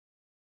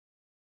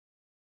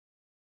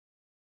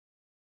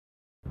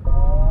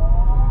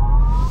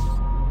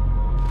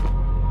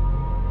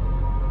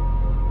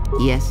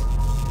Yes?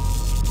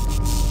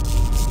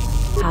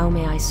 How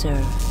may I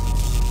serve?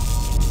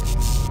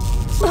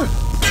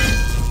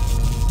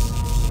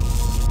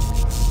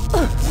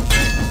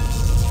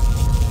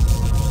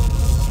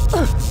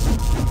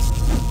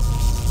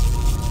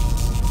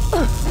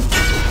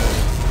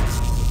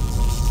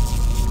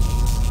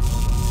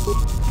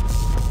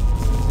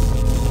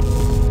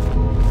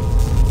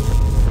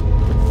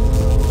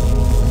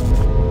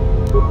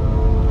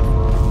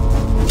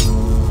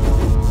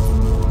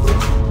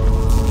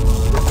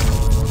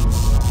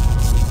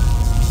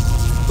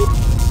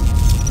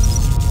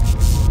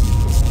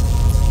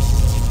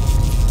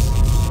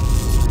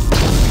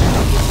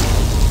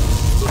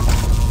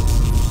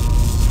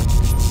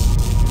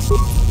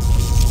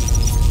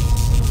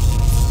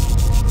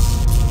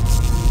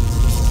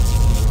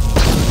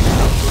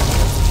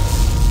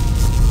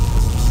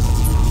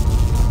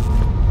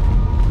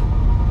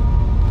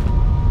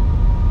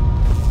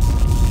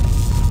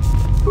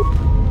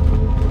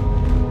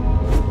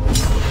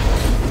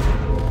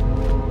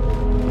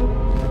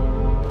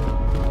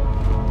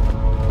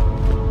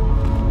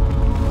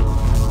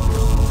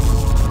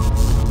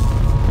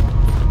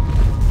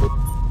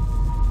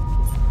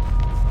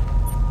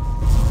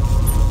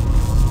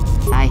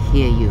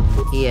 Hear you.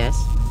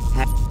 Yes?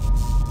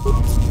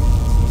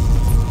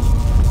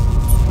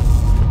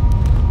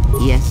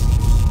 Yes?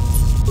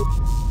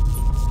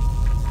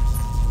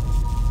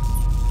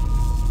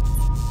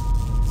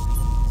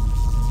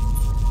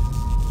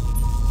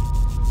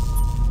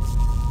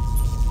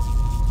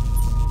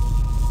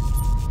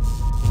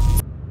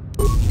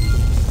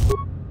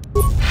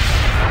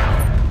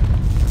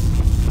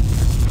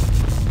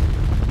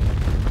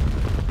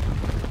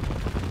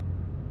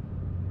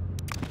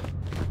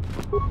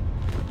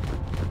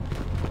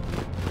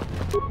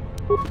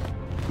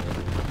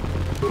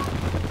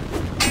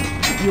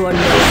 You are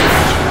no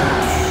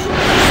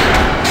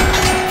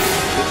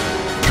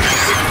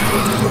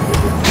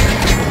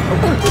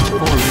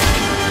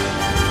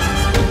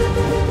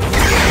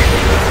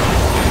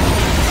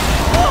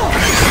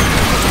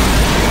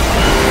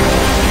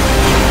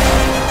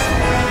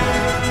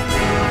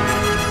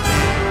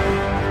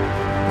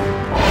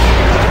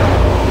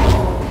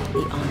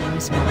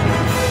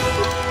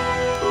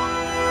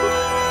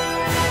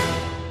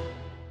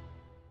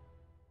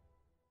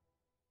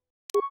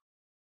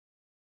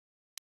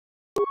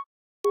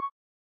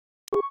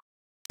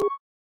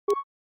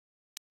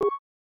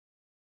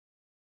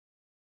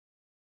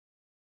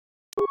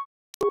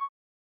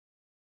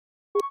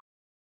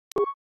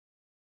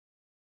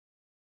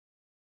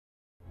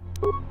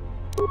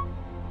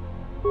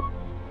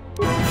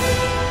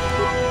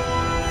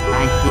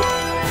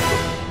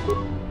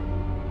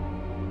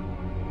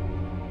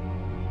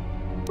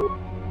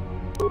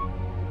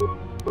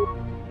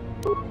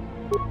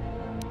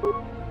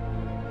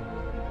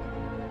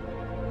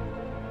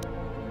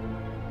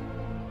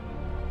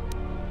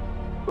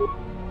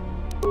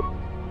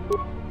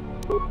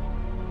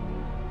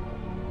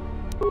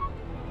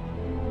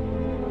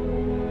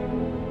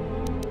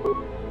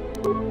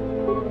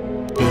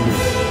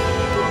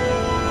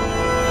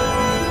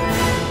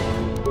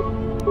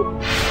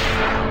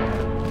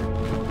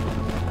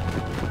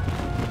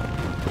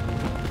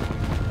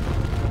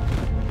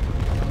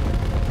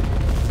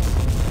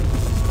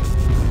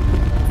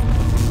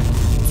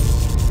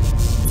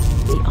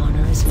The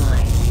honor is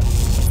mine.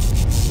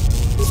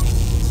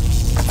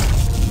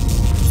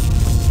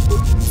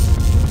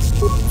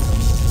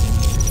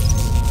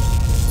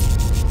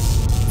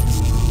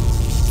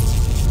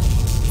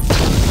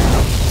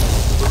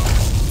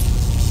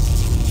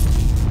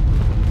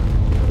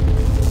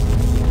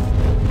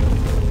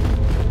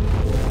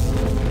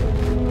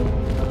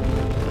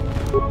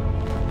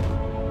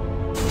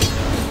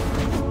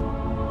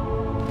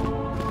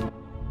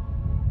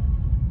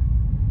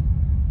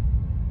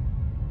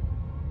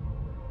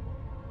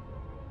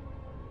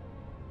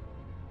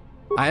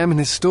 I am an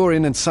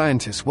historian and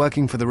scientist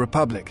working for the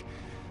Republic,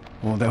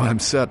 although I'm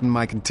certain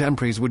my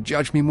contemporaries would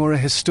judge me more a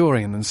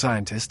historian than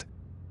scientist.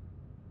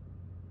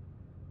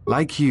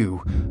 Like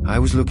you, I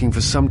was looking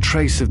for some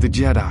trace of the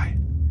Jedi.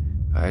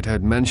 I had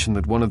heard mention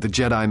that one of the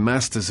Jedi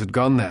Masters had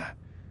gone there,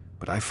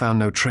 but I found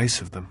no trace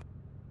of them.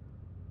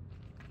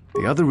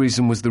 The other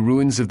reason was the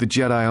ruins of the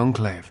Jedi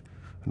Enclave,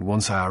 and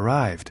once I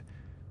arrived,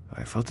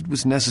 I felt it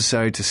was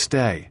necessary to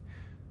stay,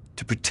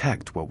 to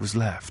protect what was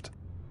left.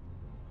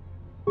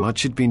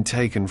 Much had been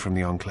taken from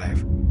the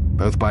Enclave,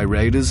 both by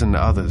raiders and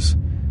others.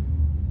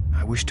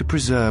 I wished to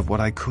preserve what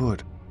I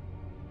could.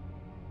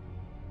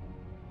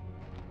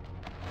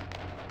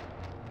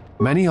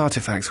 Many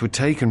artifacts were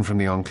taken from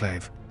the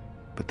Enclave,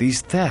 but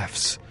these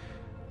thefts,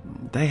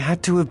 they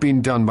had to have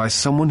been done by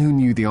someone who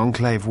knew the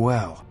Enclave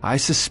well. I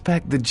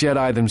suspect the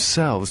Jedi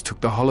themselves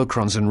took the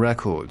holocrons and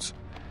records,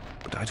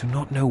 but I do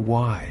not know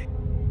why.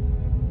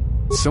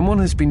 Someone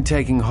has been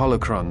taking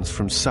holocrons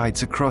from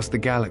sites across the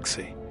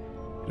galaxy.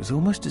 It is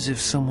almost as if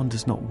someone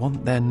does not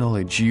want their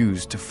knowledge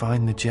used to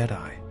find the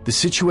Jedi. The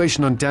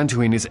situation on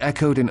Dantooine is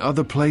echoed in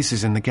other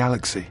places in the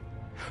galaxy.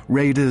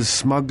 Raiders,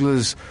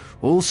 smugglers,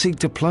 all seek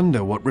to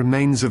plunder what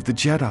remains of the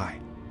Jedi.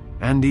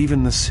 and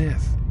even the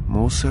Sith.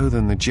 More so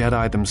than the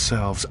Jedi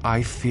themselves,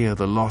 I fear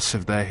the loss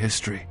of their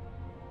history.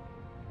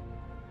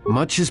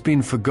 Much has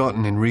been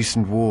forgotten in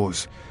recent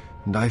wars,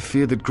 and I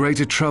fear that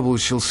greater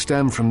troubles shall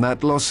stem from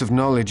that loss of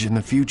knowledge in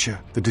the future.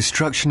 The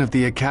destruction of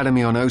the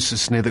Academy on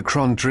Ossus near the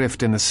Kron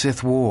Drift in the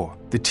Sith War,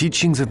 the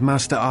teachings of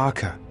Master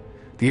Arca,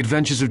 the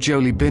adventures of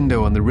Jolee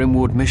Bindo on the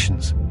Rimward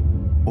missions.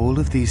 All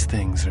of these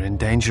things are in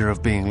danger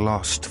of being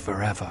lost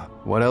forever.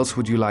 What else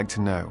would you like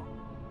to know?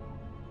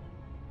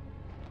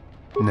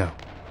 No.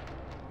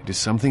 It is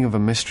something of a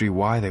mystery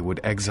why they would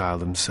exile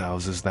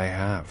themselves as they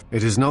have.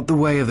 It is not the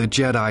way of the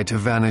Jedi to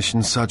vanish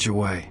in such a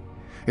way,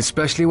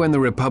 especially when the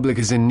Republic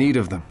is in need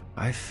of them.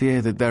 I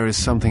fear that there is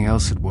something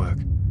else at work,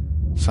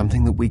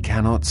 something that we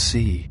cannot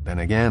see. Then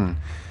again,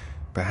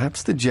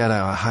 perhaps the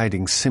Jedi are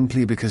hiding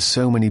simply because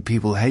so many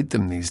people hate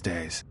them these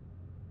days.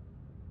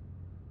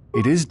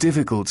 It is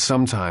difficult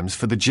sometimes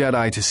for the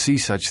Jedi to see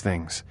such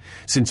things,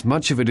 since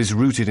much of it is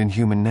rooted in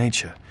human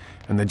nature,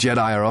 and the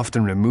Jedi are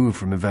often removed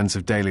from events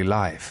of daily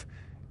life,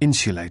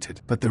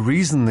 insulated. But the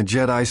reason the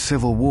Jedi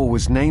Civil War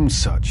was named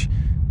such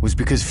was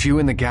because few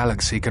in the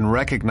galaxy can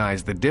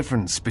recognize the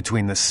difference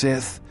between the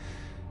Sith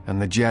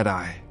and the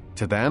Jedi.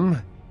 To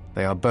them,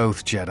 they are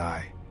both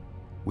Jedi,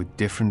 with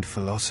different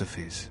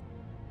philosophies.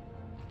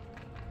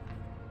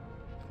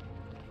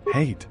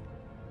 Hate?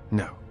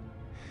 No.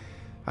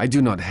 I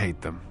do not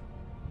hate them.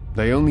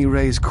 They only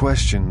raise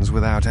questions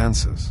without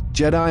answers.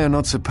 Jedi are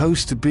not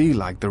supposed to be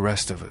like the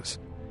rest of us.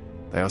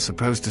 They are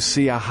supposed to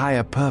see a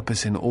higher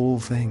purpose in all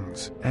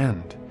things,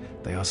 and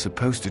they are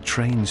supposed to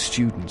train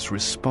students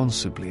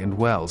responsibly and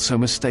well so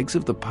mistakes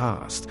of the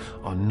past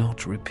are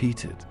not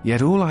repeated.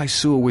 Yet all I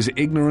saw was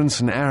ignorance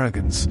and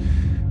arrogance,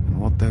 and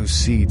what those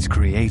seeds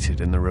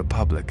created in the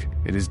Republic.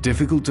 It is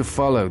difficult to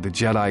follow the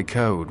Jedi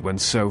Code when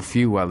so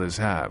few others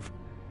have,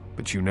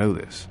 but you know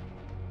this.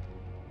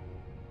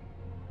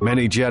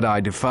 Many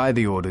Jedi defied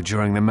the Order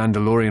during the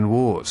Mandalorian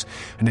Wars,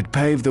 and it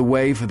paved the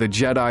way for the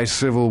Jedi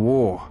Civil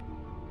War.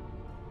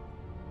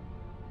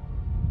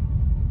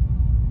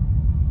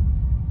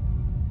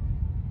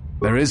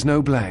 There is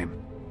no blame.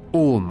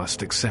 All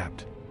must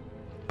accept.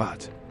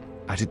 But,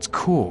 at its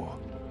core,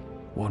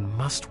 one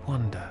must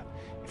wonder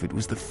if it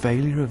was the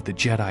failure of the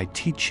Jedi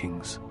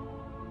teachings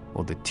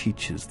or the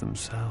teachers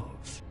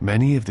themselves.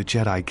 Many of the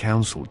Jedi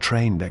Council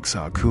trained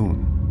Exar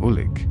Kun,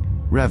 Ulic,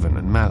 Revan,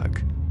 and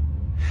Malak.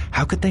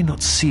 How could they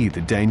not see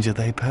the danger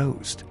they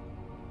posed?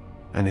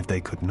 And if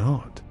they could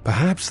not,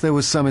 perhaps there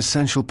was some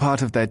essential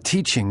part of their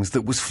teachings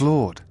that was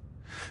flawed.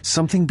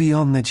 Something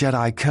beyond the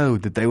Jedi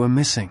Code that they were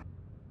missing.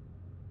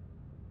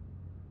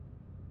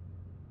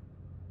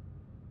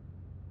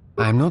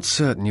 I am not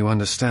certain you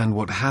understand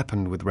what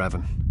happened with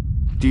Revan.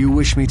 Do you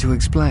wish me to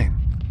explain?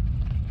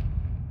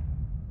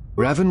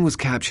 Revan was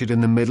captured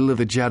in the middle of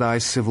the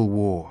Jedi Civil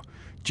War,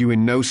 due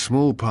in no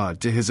small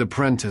part to his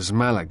apprentice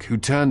Malak, who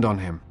turned on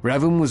him.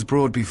 Revan was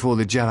brought before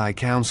the Jedi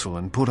Council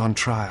and put on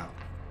trial.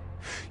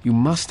 You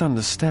must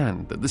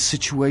understand that the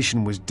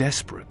situation was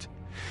desperate,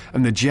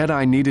 and the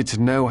Jedi needed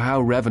to know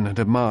how Revan had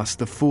amassed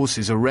the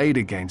forces arrayed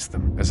against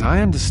them. As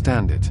I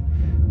understand it,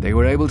 they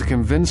were able to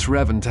convince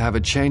Revan to have a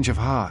change of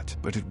heart,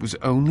 but it was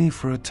only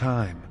for a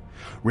time.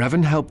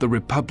 Revan helped the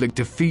Republic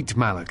defeat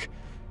Malak.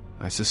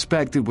 I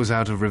suspect it was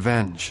out of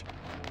revenge.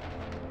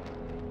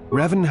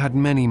 Revan had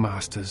many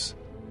masters: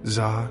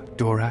 Zar,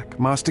 Dorak,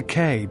 Master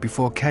K,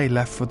 before K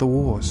left for the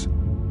wars.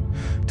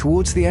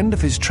 Towards the end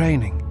of his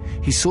training,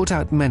 he sought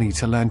out many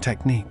to learn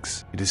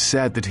techniques. It is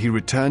said that he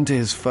returned to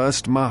his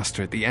first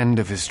master at the end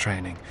of his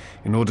training,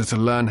 in order to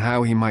learn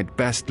how he might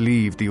best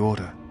leave the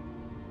Order.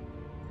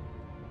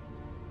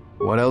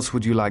 What else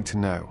would you like to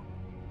know?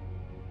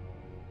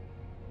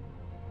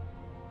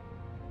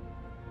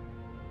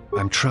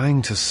 I'm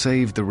trying to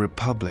save the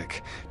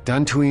Republic.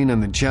 Dantooine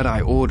and the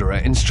Jedi Order are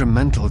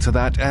instrumental to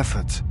that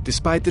effort.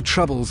 Despite the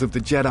troubles of the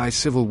Jedi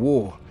Civil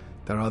War,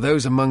 there are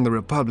those among the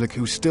Republic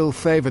who still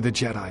favor the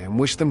Jedi and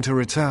wish them to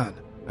return.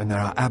 And there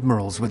are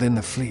admirals within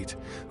the fleet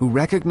who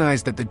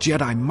recognize that the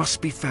Jedi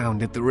must be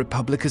found if the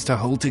Republic is to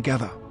hold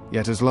together.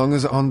 Yet as long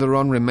as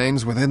Onderon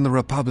remains within the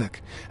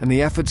Republic and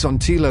the efforts on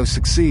Telos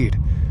succeed,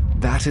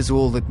 that is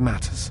all that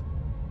matters.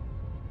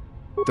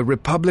 The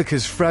Republic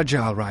is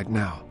fragile right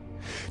now.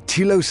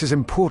 Telos is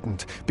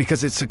important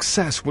because its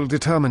success will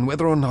determine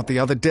whether or not the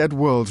other dead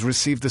worlds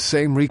receive the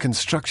same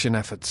reconstruction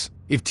efforts.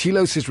 If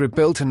Telos is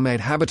rebuilt and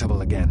made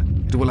habitable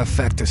again, it will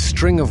affect a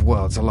string of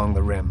worlds along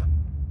the Rim.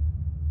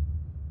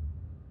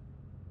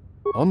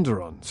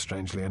 Onderon,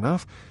 strangely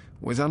enough,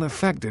 was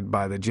unaffected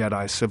by the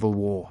Jedi Civil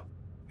War.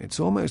 It's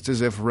almost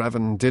as if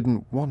Revan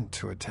didn't want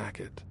to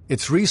attack it.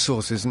 Its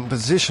resources and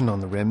position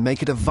on the Rim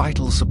make it a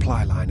vital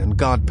supply line and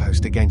guard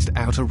post against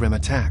Outer Rim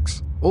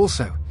attacks.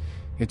 Also,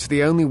 it's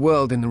the only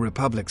world in the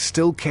Republic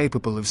still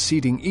capable of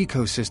seeding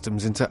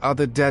ecosystems into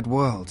other dead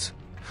worlds.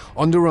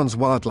 Onderon's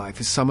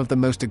wildlife is some of the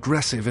most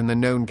aggressive in the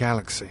known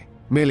galaxy.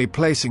 Merely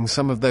placing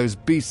some of those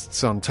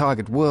beasts on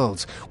target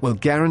worlds will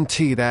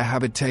guarantee their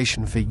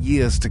habitation for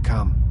years to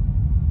come.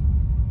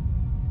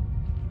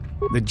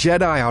 The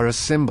Jedi are a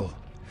symbol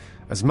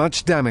As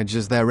much damage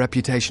as their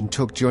reputation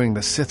took during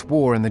the Sith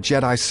War and the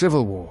Jedi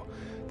Civil War,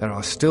 there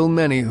are still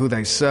many who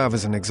they serve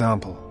as an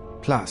example.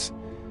 Plus,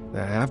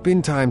 there have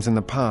been times in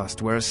the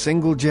past where a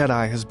single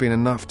Jedi has been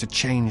enough to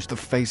change the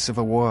face of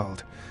a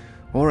world,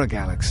 or a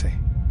galaxy.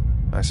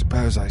 I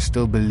suppose I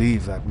still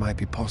believe that might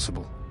be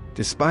possible.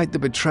 Despite the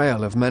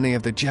betrayal of many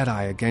of the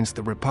Jedi against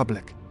the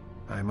Republic,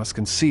 I must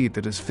concede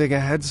that as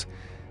figureheads,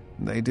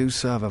 they do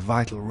serve a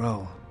vital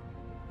role.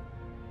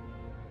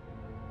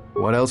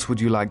 What else would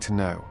you like to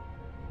know?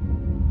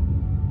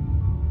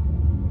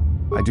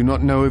 I do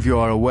not know if you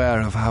are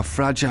aware of how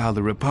fragile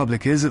the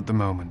Republic is at the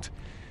moment.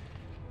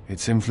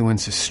 Its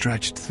influence is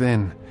stretched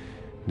thin,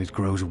 and it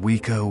grows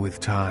weaker with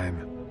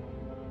time.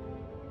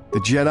 The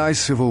Jedi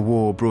Civil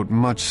War brought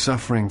much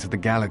suffering to the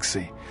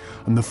galaxy,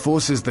 and the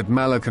forces that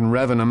Malak and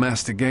Revan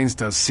amassed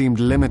against us seemed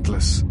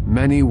limitless.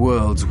 Many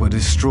worlds were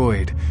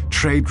destroyed,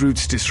 trade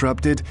routes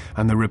disrupted,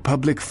 and the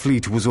Republic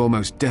fleet was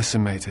almost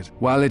decimated.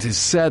 While it is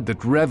said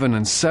that Revan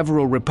and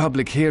several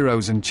Republic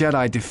heroes and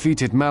Jedi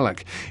defeated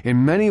Malak,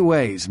 in many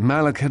ways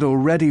Malak had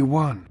already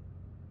won.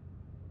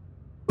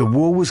 The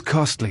war was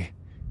costly,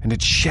 and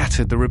it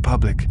shattered the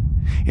Republic.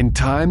 In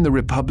time, the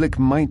Republic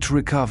might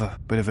recover,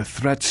 but if a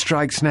threat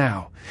strikes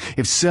now,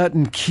 if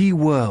certain key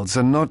worlds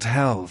are not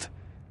held,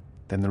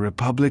 then the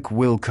Republic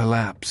will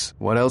collapse.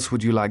 What else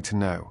would you like to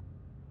know?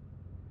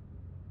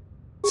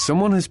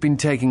 Someone has been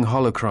taking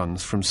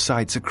holocrons from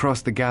sites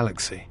across the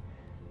galaxy.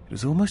 It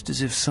is almost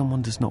as if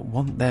someone does not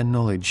want their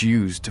knowledge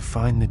used to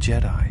find the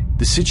Jedi.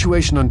 The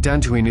situation on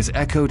Dantooine is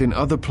echoed in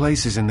other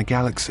places in the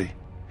galaxy.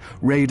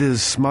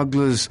 Raiders,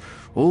 smugglers,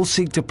 all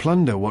seek to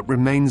plunder what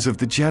remains of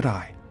the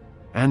Jedi.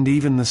 And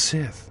even the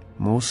Sith.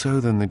 More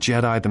so than the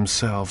Jedi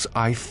themselves,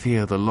 I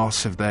fear the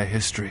loss of their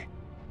history.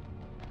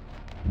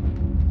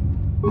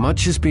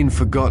 Much has been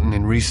forgotten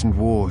in recent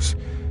wars,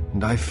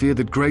 and I fear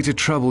that greater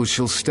troubles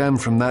shall stem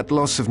from that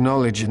loss of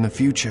knowledge in the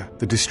future.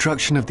 The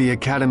destruction of the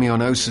Academy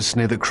on Ossus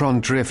near the Kron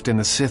Drift in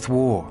the Sith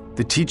War,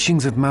 the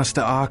teachings of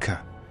Master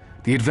Arca,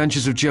 the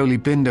adventures of Jolee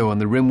Bindo on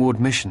the Rimward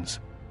missions.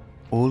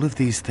 All of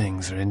these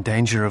things are in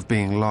danger of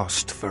being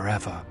lost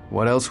forever.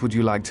 What else would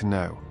you like to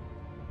know?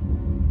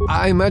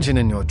 I imagine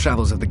in your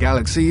travels of the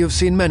galaxy you've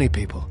seen many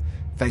people.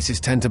 Faces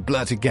tend to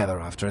blur together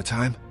after a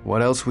time.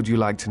 What else would you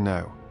like to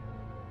know?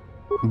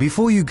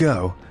 Before you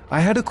go, I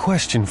had a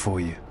question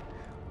for you.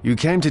 You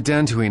came to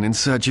Dantooine in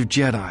search of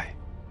Jedi.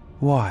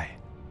 Why?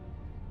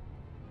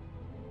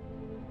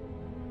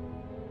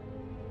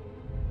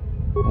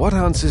 What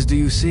answers do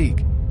you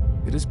seek?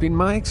 It has been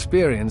my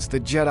experience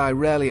that Jedi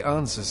rarely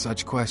answer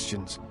such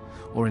questions,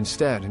 or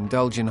instead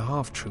indulge in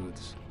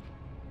half-truths.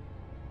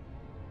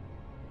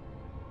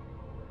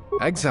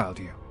 Exiled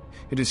you?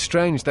 It is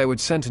strange they would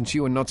sentence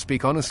you and not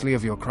speak honestly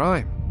of your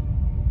crime.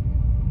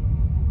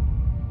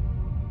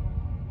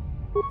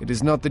 It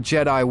is not the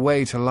Jedi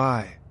way to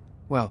lie.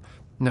 Well,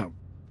 no,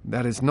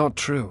 that is not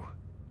true.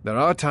 There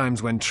are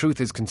times when truth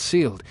is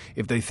concealed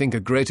if they think a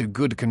greater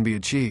good can be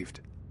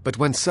achieved. But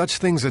when such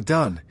things are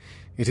done,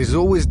 it is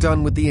always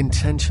done with the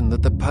intention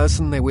that the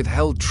person they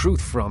withheld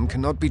truth from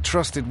cannot be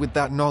trusted with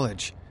that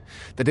knowledge,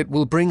 that it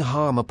will bring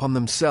harm upon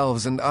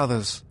themselves and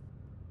others.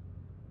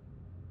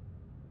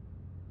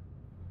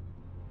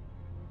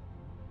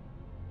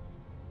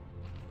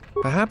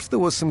 Perhaps there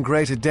was some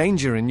greater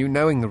danger in you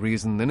knowing the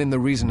reason than in the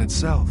reason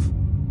itself.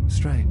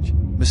 Strange.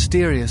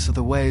 Mysterious are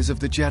the ways of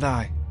the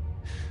Jedi.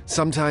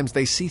 Sometimes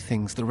they see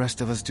things the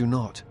rest of us do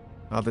not.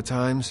 Other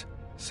times,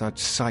 such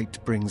sight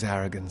brings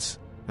arrogance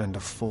and a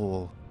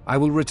fall. I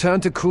will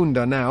return to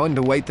Kunda now and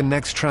await the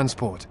next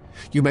transport.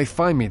 You may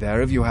find me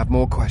there if you have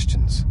more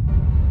questions.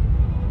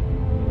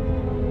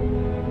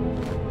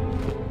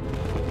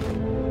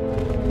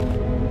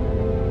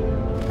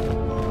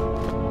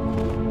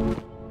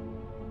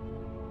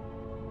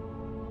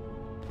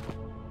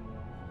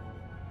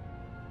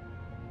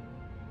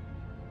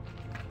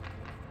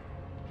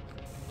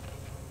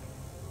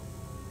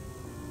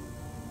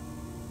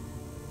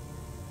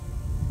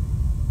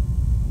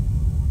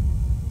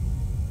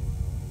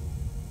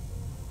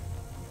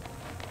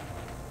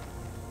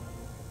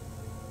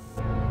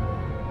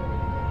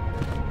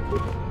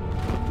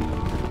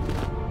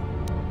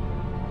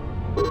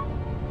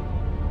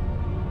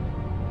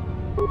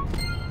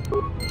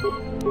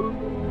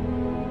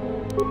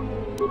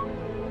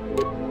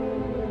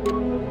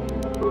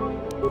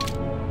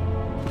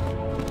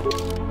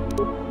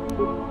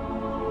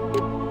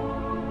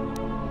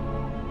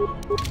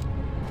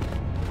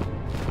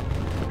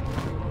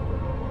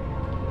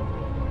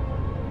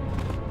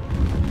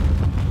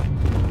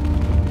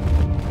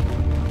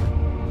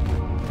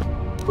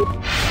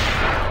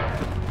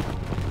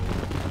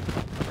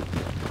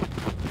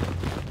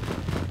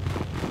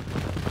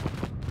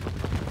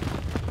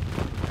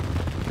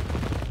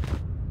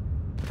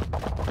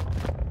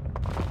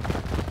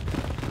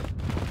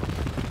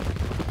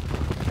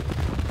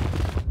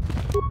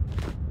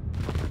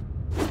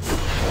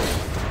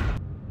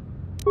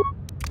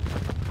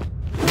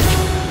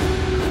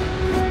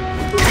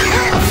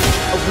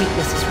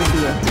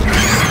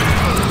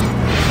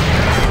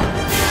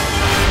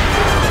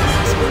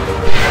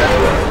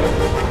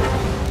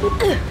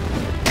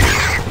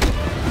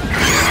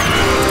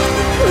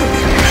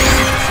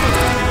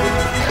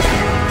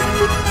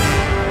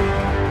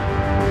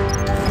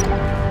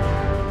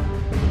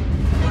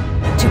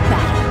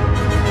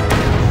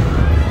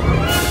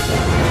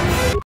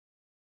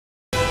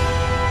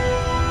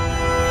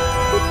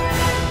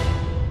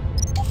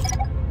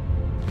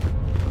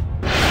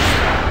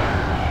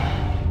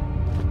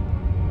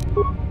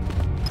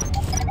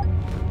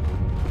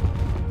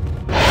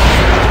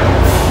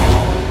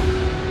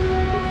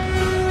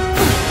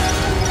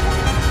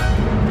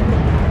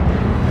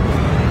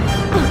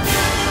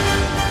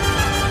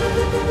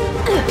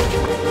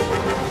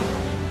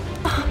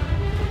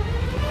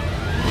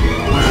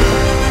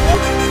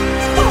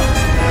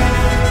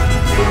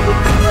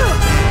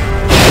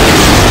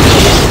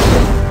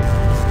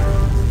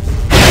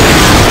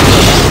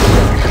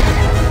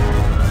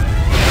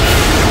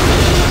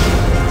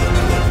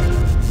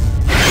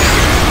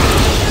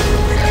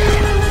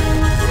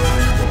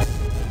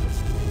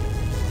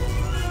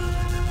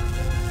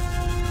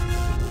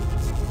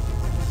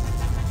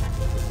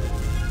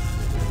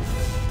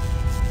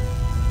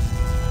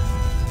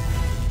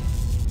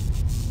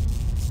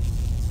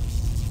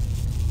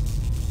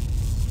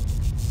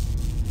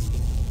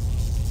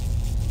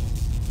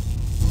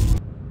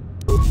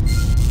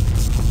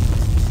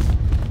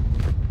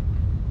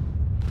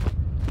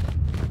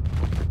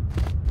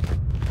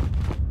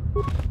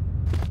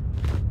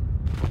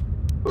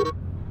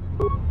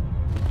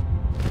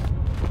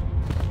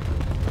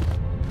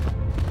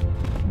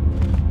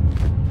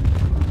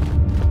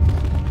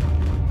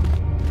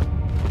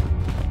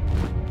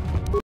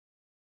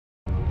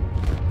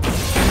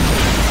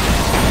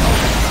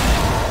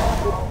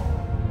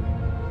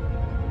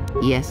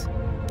 Yes.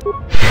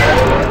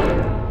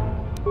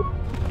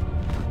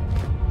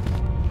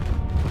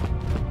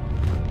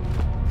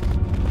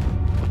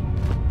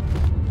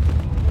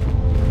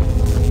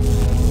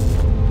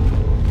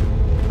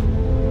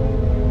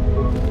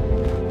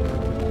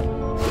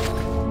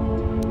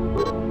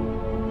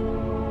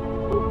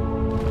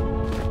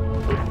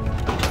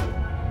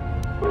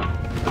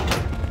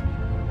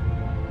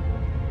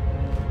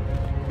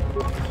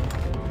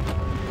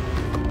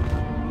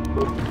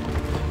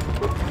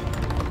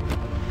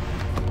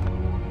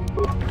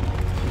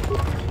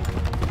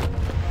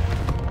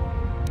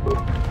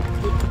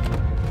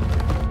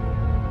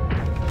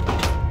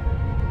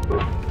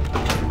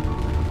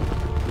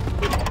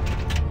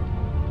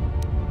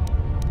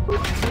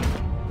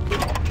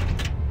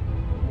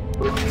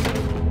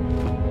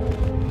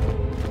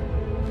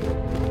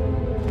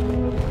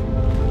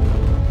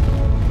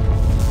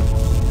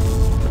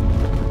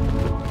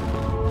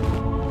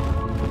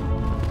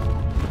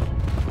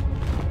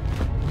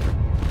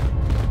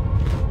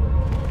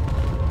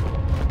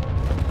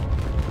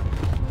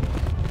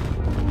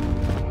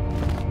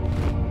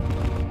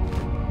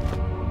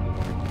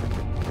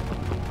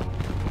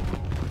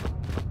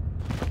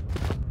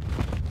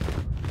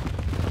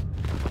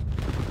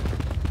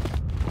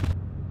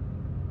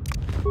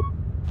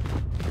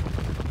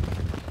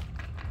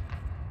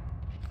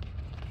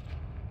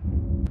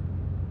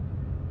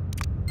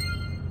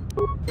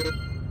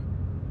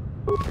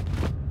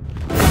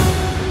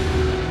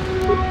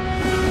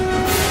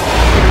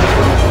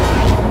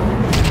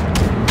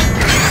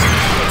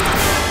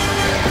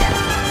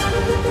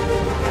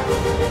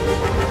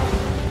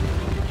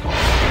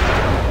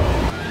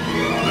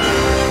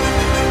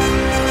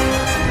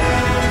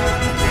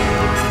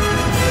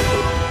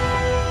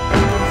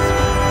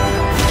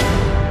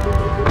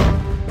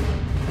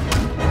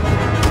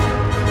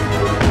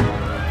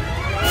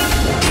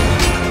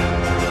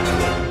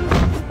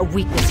 A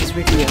weakness is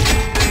revealed.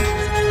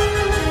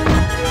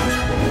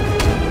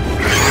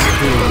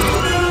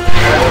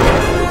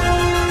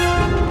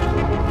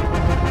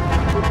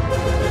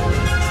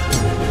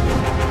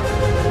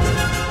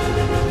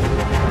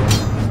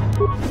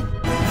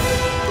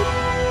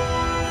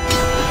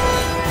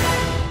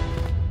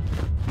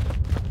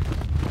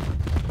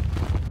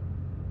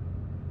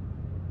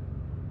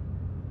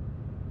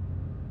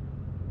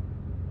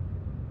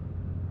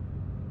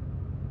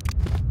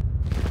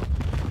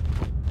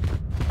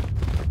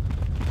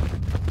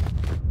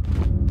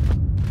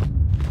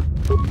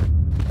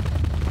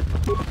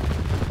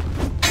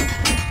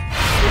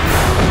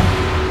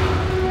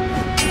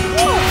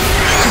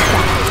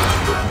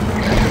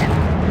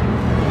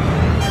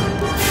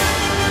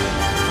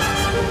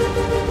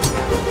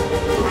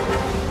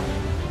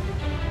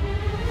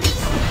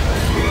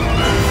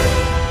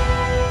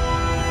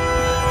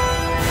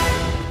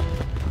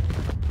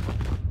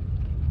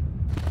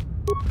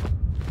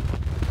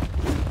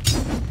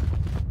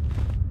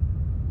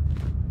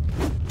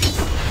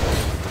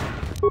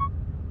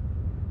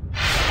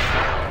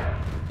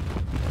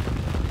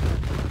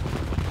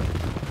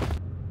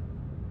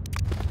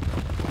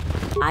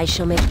 I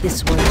shall make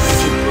this one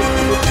see.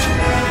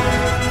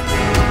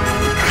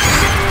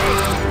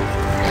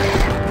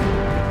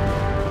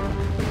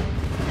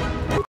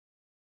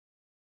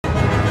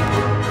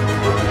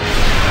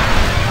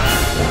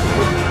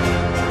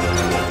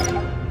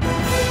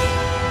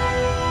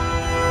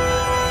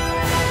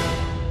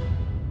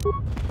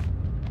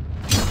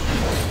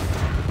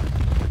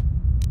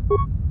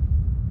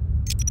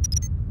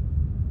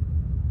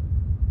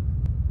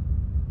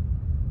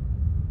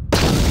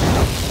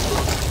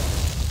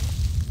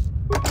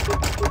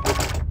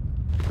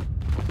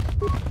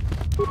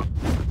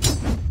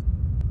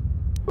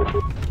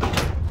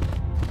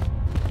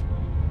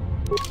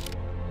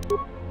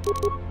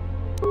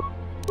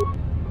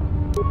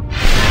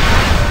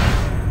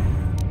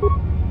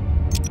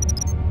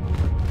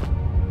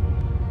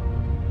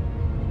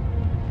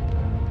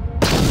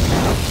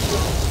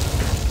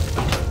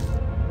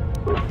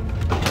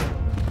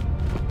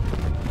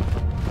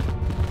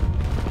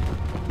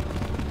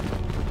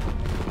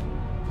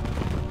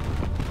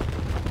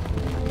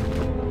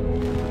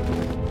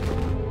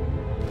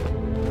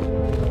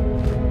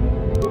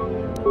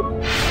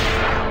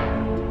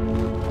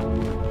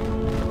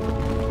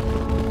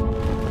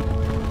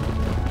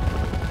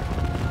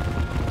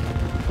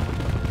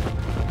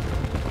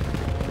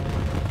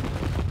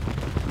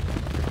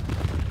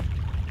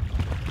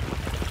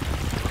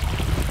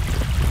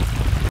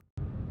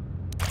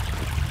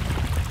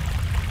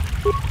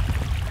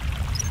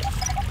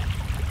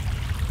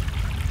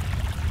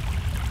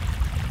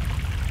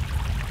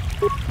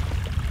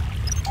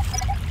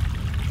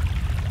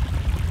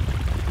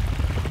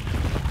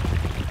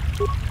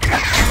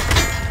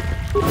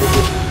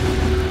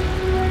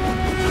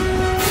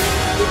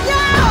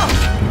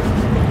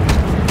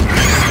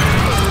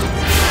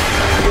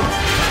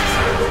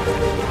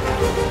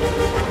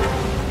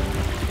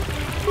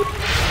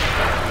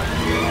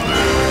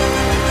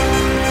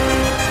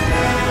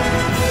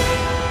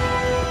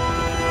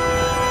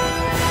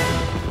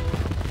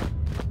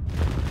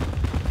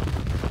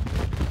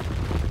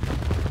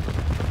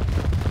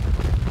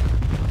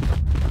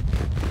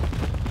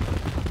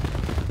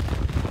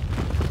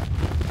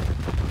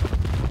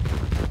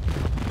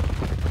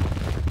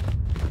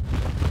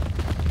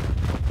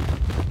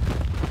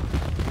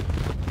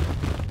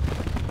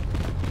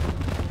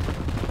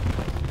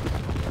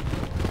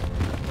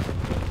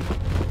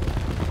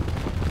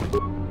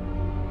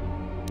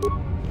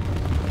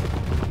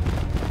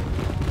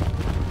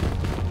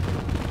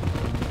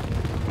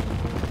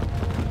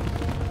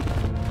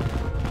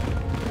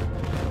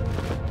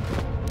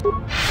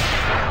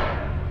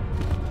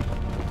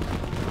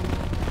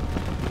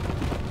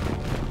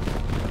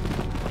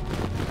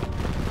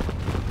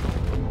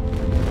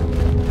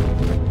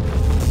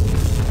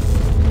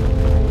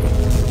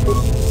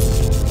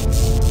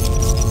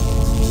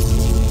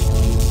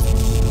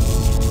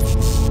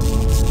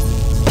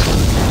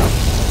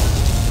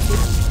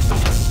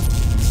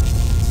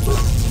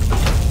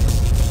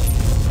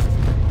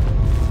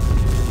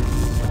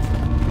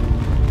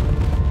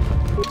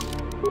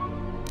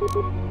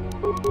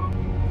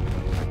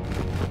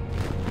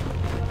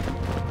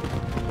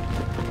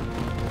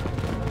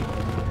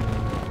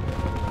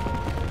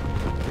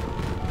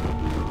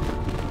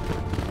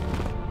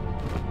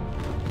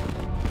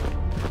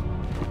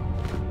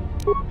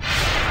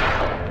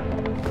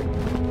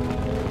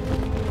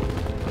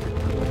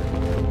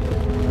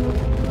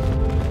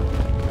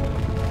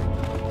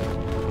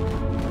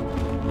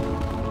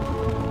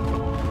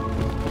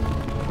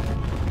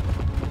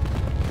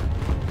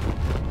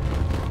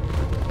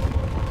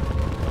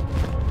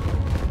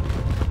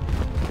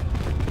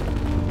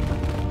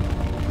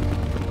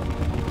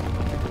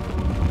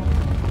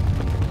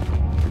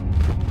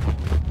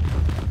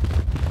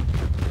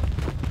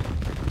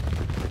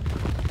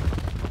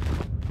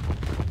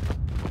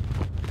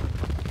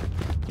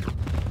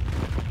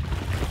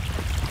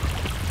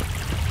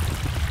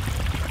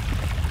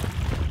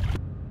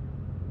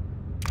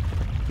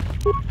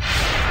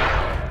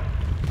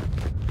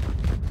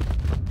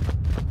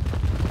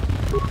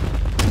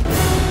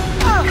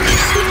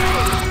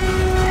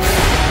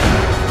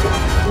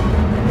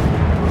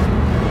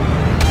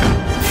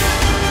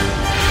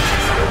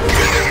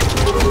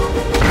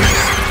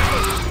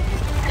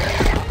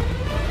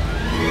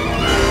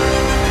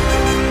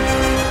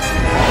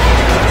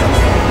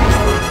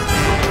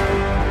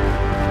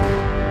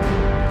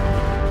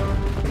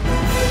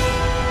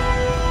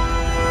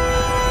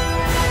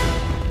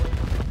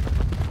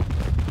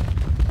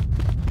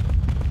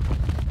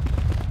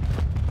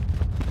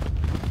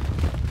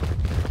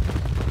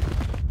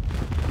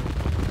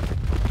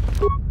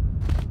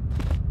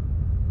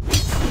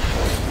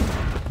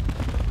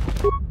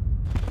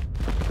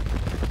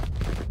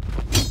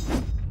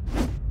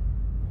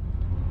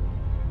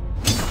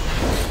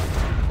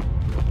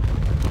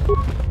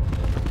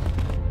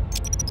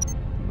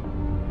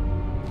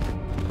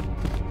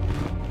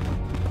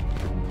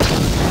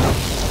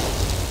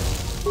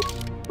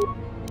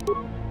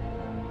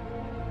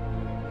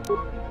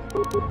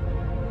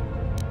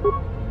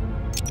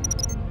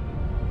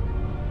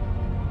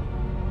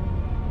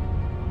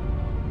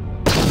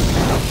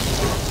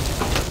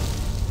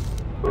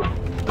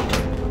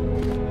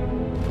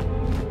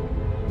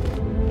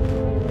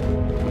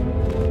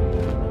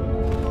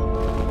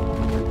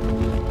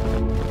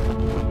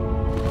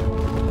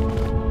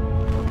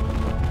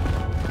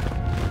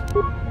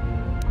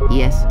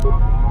 Yes.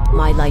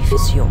 My life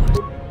is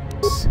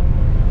yours.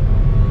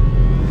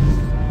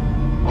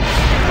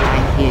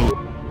 I hear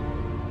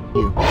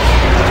you.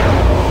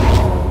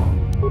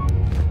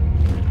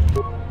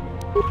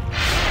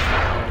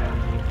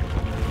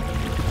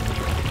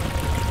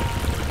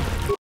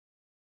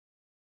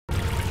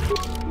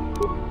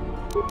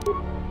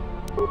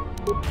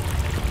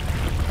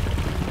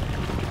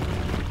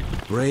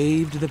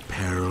 Braved the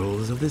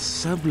perils of the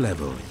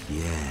sublevel,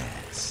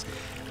 yes.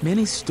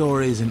 Many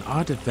stories and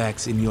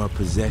artifacts in your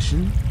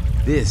possession.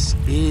 This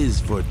is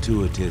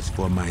fortuitous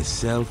for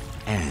myself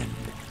and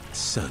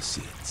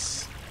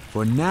associates.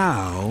 For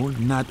now,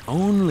 not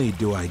only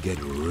do I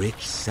get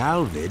rich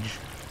salvage,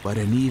 but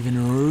an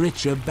even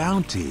richer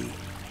bounty.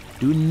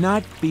 Do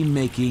not be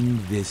making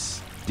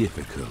this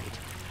difficult.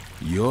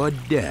 Your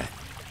death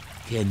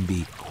can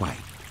be quite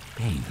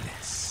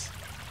painless.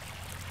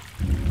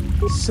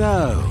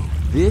 So,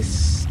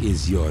 this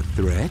is your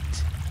threat?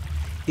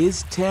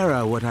 Is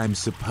terror what I'm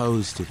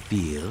supposed to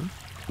feel?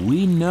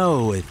 We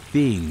know a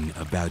thing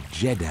about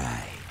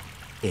Jedi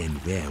and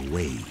their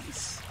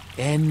ways.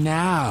 And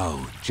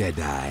now,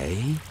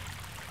 Jedi,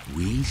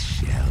 we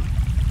shall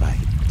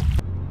fight.